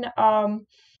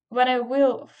I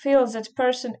will feel that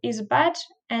person is bad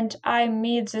and I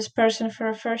meet this person for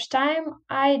the first time,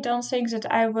 I don't think that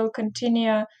I will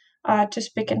continue to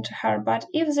speak into her. But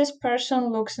if this person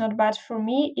looks not bad for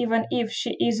me, even if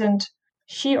she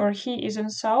or he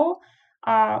isn't so,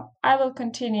 I will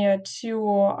continue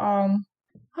to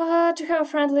have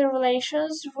friendly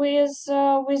relations with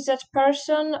that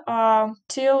person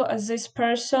till this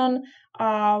person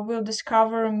will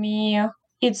discover me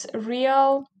its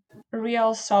real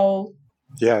soul.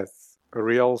 Yes, a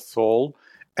real soul.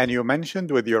 And you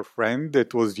mentioned with your friend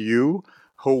it was you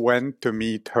who went to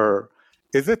meet her.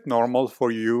 Is it normal for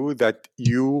you that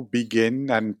you begin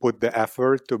and put the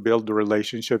effort to build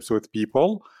relationships with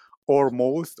people? Or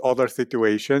most other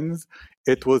situations,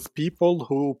 it was people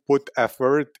who put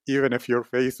effort, even if your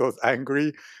face was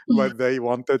angry, but they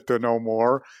wanted to know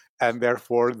more. And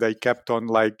therefore, they kept on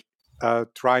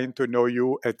trying to know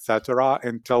you, etc.,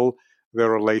 until the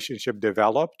relationship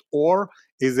developed? Or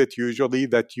is it usually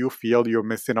that you feel you're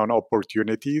missing on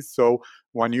opportunities? So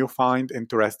when you find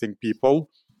interesting people,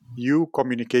 you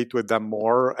communicate with them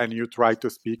more and you try to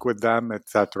speak with them,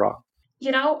 etc.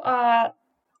 You know,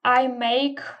 I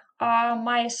make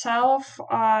myself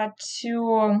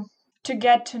to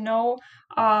get to know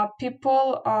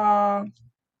people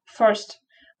first,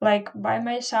 like by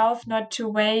myself, not to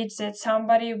wait that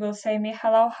somebody will say me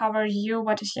hello, how are you,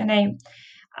 what is your name.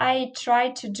 I try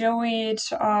to do it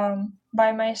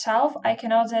by myself. I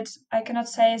cannot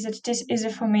say that it is easy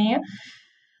for me.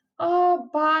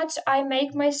 But I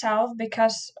make myself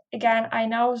because again I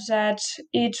know that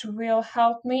it will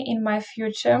help me in my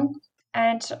future,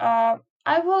 and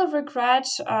I will regret.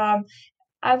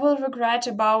 I will regret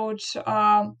about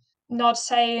not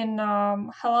saying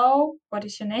hello. What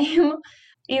is your name?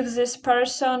 If this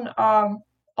person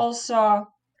also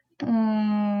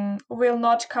will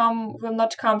not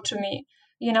come to me.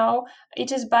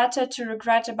 It is better to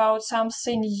regret about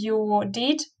something you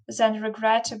did than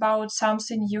regret about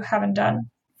something you haven't done.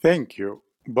 Thank you.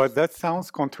 But that sounds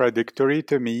contradictory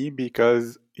to me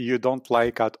because you don't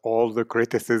like at all the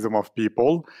criticism of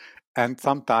people. And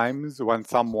sometimes when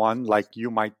someone like you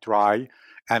might try,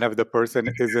 and if the person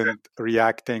isn't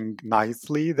reacting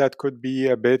nicely, that could be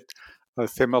a bit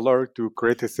similar to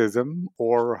criticism.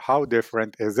 Or how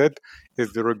different is it?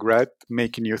 Is the regret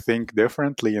making you think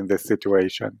differently in this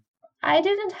situation? I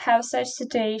didn't have such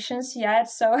situations yet,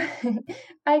 so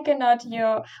I cannot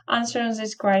you answer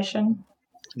this question.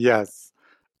 Yes.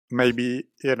 Maybe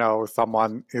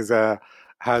someone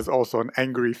has also an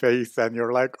angry face and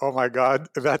you're like, oh my god,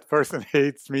 that person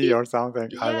hates me or something.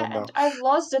 I Yeah, don't know. and I've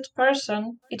lost that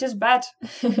person. It is bad.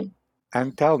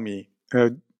 And tell me,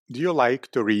 do you like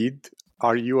to read?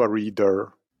 Are you a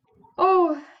reader?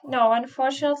 Oh no,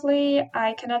 unfortunately,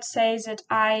 I cannot say that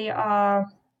I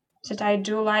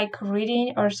do like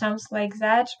reading or something like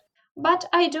that. But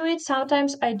I do it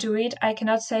sometimes. I do it. I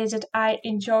cannot say that I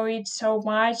enjoy it so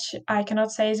much. I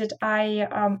cannot say that I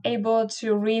am able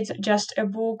to read just a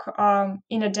book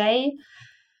in a day.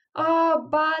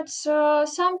 But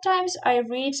sometimes I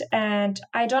read and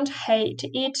I don't hate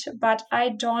it, but I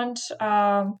don't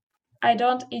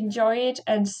enjoy it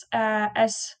as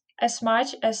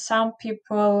much as some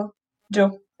people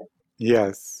do.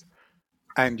 Yes.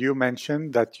 And you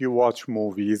mentioned that you watch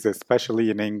movies, especially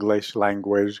in English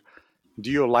language. Do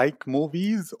you like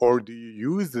movies or do you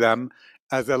use them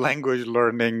as a language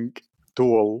learning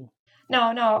tool?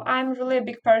 No, no, I'm really a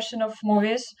big person of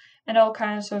movies and all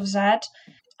kinds of that.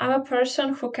 I'm a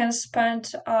person who can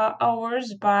spend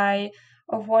hours by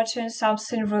of watching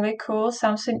something really cool,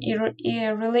 something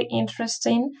really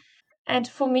interesting. And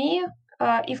for me,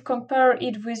 if compare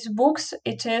it with books,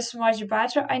 it is much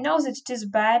better. I know that it is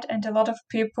bad, and a lot of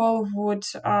people would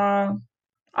are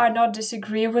not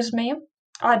disagree with me,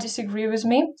 disagree with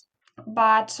me.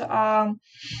 But I'm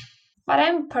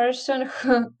a person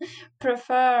who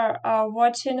prefer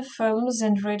watching films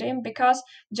and reading because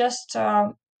just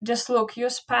uh, just look, you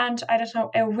spend I don't know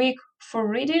a week for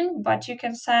reading, but you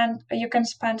can spend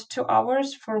 2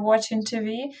 hours for watching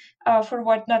TV. For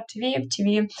what not TV?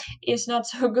 TV is not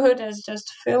so good as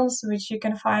just films, which you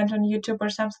can find on YouTube or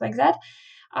something like that.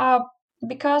 Uh,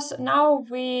 because now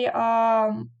we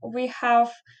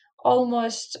have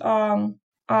almost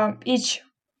each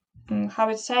how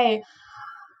it say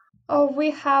we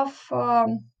have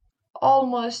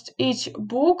almost each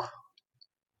book.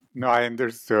 No, I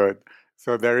understood.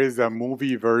 So there is a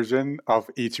movie version of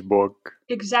each book.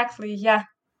 Exactly, yeah.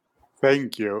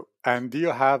 Thank you. And do you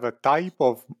have a type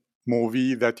of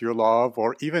movie that you love,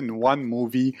 or even one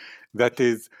movie that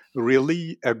is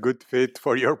really a good fit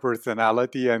for your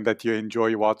personality and that you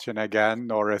enjoy watching again,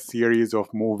 or a series of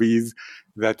movies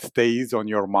that stays on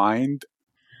your mind?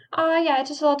 Yeah, it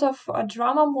is a lot of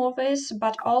drama movies,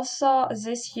 but also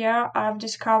this year I've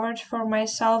discovered for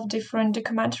myself different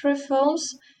documentary films.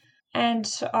 And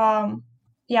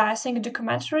yeah, I think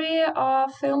documentary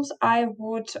films I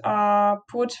would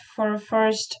put for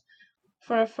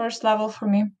a first level for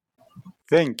me.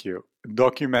 Thank you.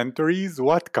 Documentaries,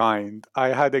 what kind? I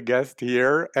had a guest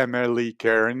here, Emily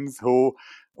Cairns, who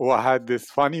had this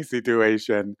funny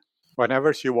situation.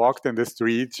 Whenever she walked in the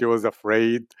street, she was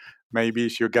afraid maybe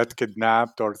she'll get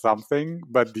kidnapped or something,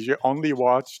 but she only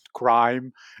watched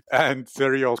crime and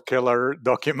serial killer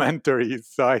documentaries.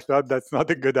 So I thought that's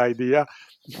not a good idea,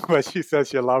 but she says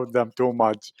she loved them too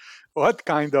much. What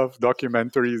kind of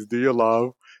documentaries do you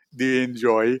love? Do you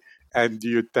enjoy? And do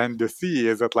you tend to see?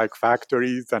 Is it like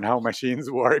factories and how machines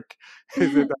work?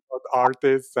 Is it about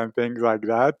artists and things like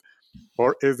that?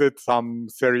 Or is it some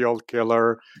serial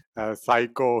killer,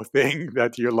 psycho thing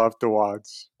that you love to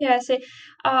watch? Yeah,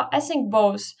 I think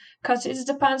both, because it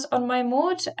depends on my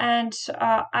mood, and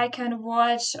I can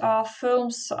watch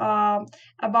films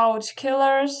about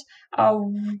killers,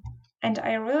 and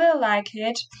I really like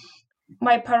it.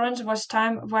 My parents was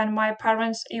time when my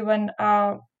parents even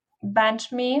banned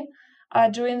me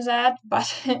doing that,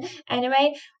 but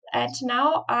anyway, and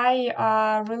now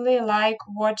I really like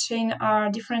watching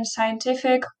different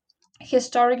scientific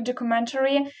historic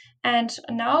documentary. And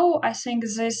now I think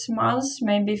this month,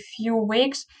 maybe few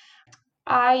weeks,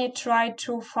 I try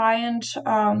to find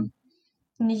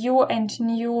new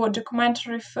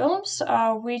documentary films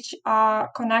which are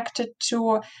connected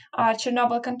to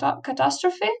Chernobyl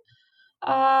catastrophe.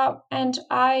 And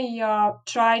I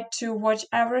try to watch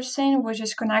everything which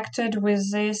is connected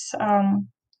with this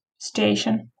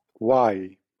station.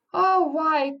 Why? Oh,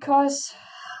 why? Because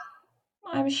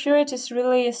I'm sure it is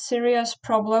really a serious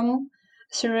problem,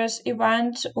 serious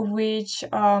event which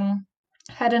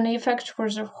had an effect for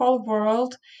the whole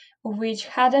world, which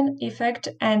had an effect,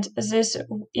 and this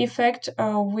effect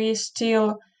we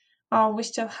still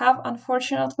have,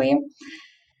 unfortunately.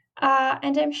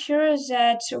 And I'm sure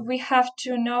that we have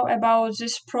to know about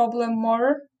this problem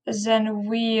more than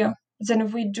we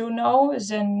do know,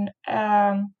 than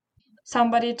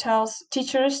somebody tells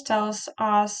teachers tells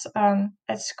us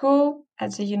at school,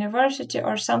 at the university,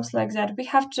 or something like that. We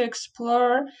have to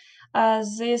explore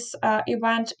this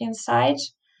event inside,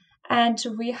 and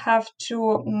we have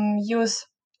to use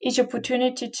each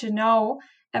opportunity to know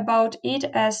about it,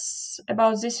 as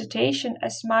about this situation,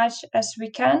 as much as we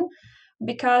can,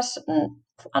 because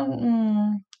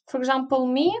for example,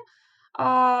 me,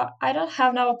 I don't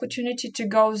have no opportunity to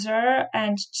go there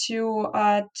and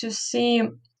to see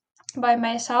by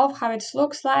myself how it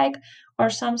looks like, or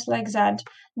something like that.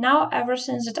 Now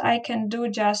everything that I can do,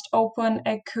 just open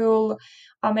a cool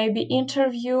maybe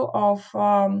interview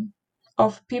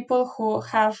of people who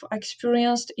have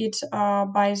experienced it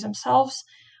by themselves,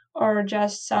 or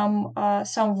just some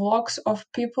vlogs of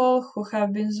people who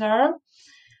have been there,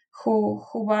 who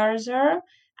were there,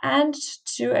 and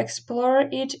to explore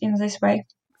it in this way.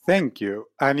 Thank you.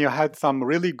 And you had some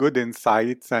really good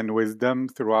insights and wisdom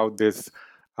throughout this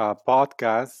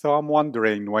podcast. So I'm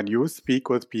wondering, when you speak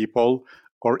with people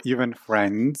or even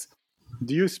friends,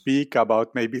 do you speak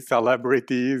about maybe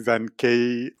celebrities and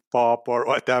K pop or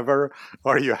whatever?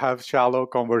 Or you have shallow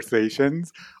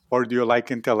conversations? Or do you like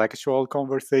intellectual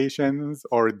conversations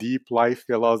or deep life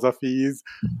philosophies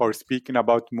or speaking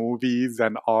about movies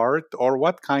and art? Or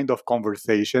what kind of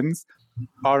conversations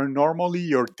are normally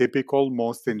your typical,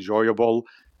 most enjoyable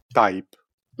type?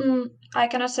 I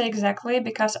cannot say exactly,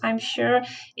 because I'm sure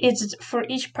it's for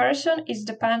each person. It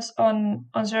depends on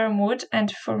their mood,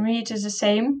 and for me it is the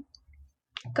same,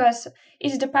 because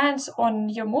it depends on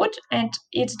your mood, and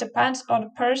it depends on the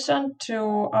person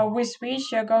to with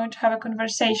which you're going to have a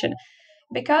conversation.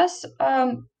 Because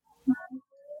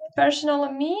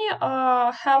personally, me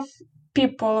have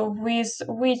people with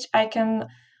which I can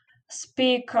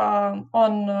speak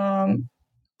on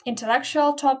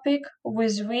intellectual topic,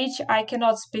 with which I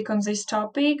cannot speak on this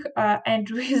topic, and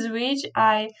with which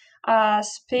I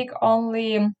speak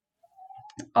only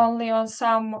on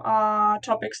some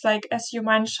topics, like as you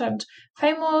mentioned,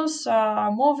 famous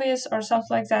movies or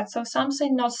something like that. So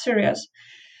something not serious.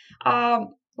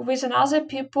 With another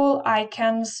people, I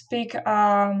can speak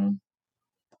on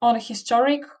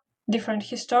different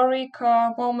historic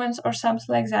moments or something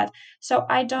like that. So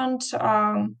I don't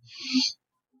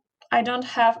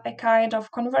have a kind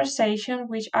of conversation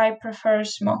which I prefer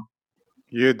more.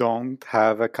 You don't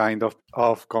have a kind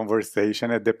of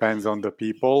conversation. It depends on the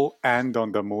people and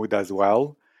on the mood as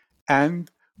well. And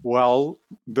well,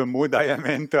 the mood I am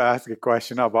in to ask a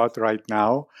question about right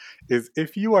now is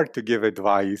if you are to give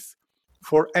advice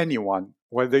for anyone,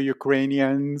 whether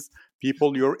Ukrainians,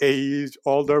 people your age,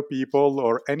 older people,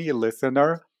 or any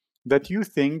listener that you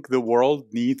think the world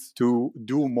needs to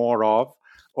do more of,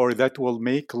 or that will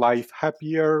make life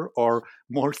happier or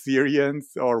more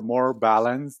serious or more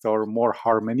balanced or more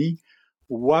harmony,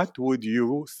 what would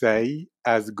you say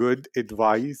as good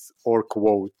advice or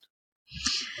quote?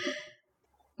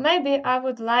 Maybe I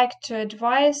would like to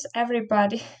advise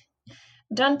everybody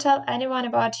don't tell anyone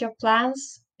about your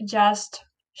plans, just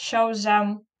show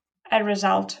them a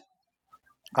result.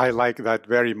 I like that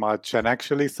very much. And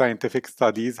actually, scientific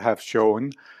studies have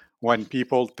shown when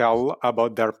people tell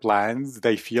about their plans,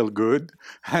 they feel good.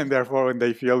 And therefore, when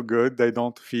they feel good, they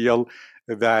don't feel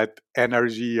that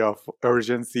energy of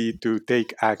urgency to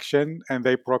take action and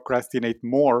they procrastinate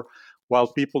more. While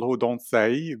people who don't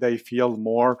say, they feel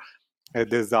more a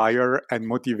desire and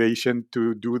motivation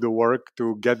to do the work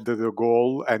to get to the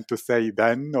goal and to say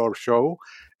then or show.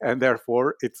 And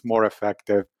therefore, it's more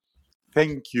effective.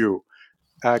 Thank you.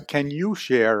 Can you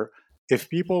share if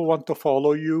people want to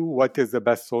follow you, what is the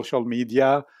best social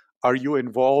media? Are you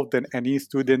involved in any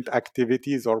student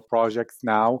activities or projects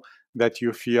now that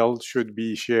you feel should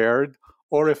be shared?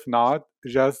 Or if not,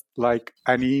 just like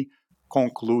any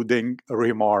concluding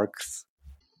remarks?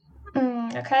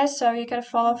 Okay, so you can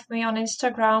follow me on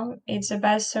Instagram. It's the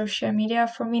best social media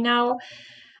for me now.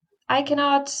 I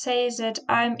cannot say that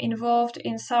I'm involved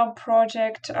in some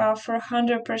project for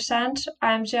 100%.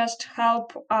 I'm just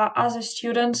help other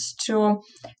students to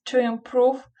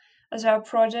improve their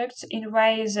projects in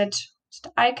ways that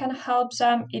I can help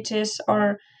them. It is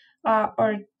or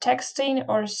texting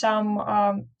or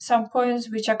some points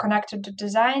which are connected to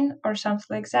design or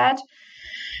something like that.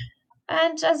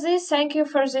 And as this, thank you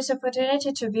for this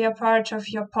opportunity to be a part of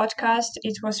your podcast.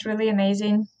 It was really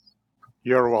amazing.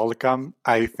 You're welcome.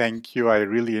 I thank you. I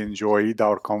really enjoyed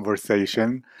our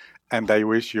conversation and I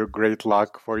wish you great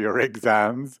luck for your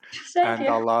exams Thank and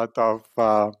a you. lot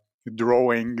of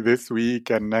drawing this week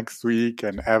and next week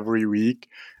and every week.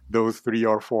 Those 3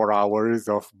 or 4 hours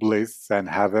of bliss and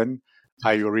heaven,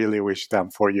 I really wish them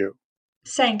for you.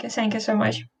 Thank you. Thank you so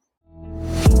much.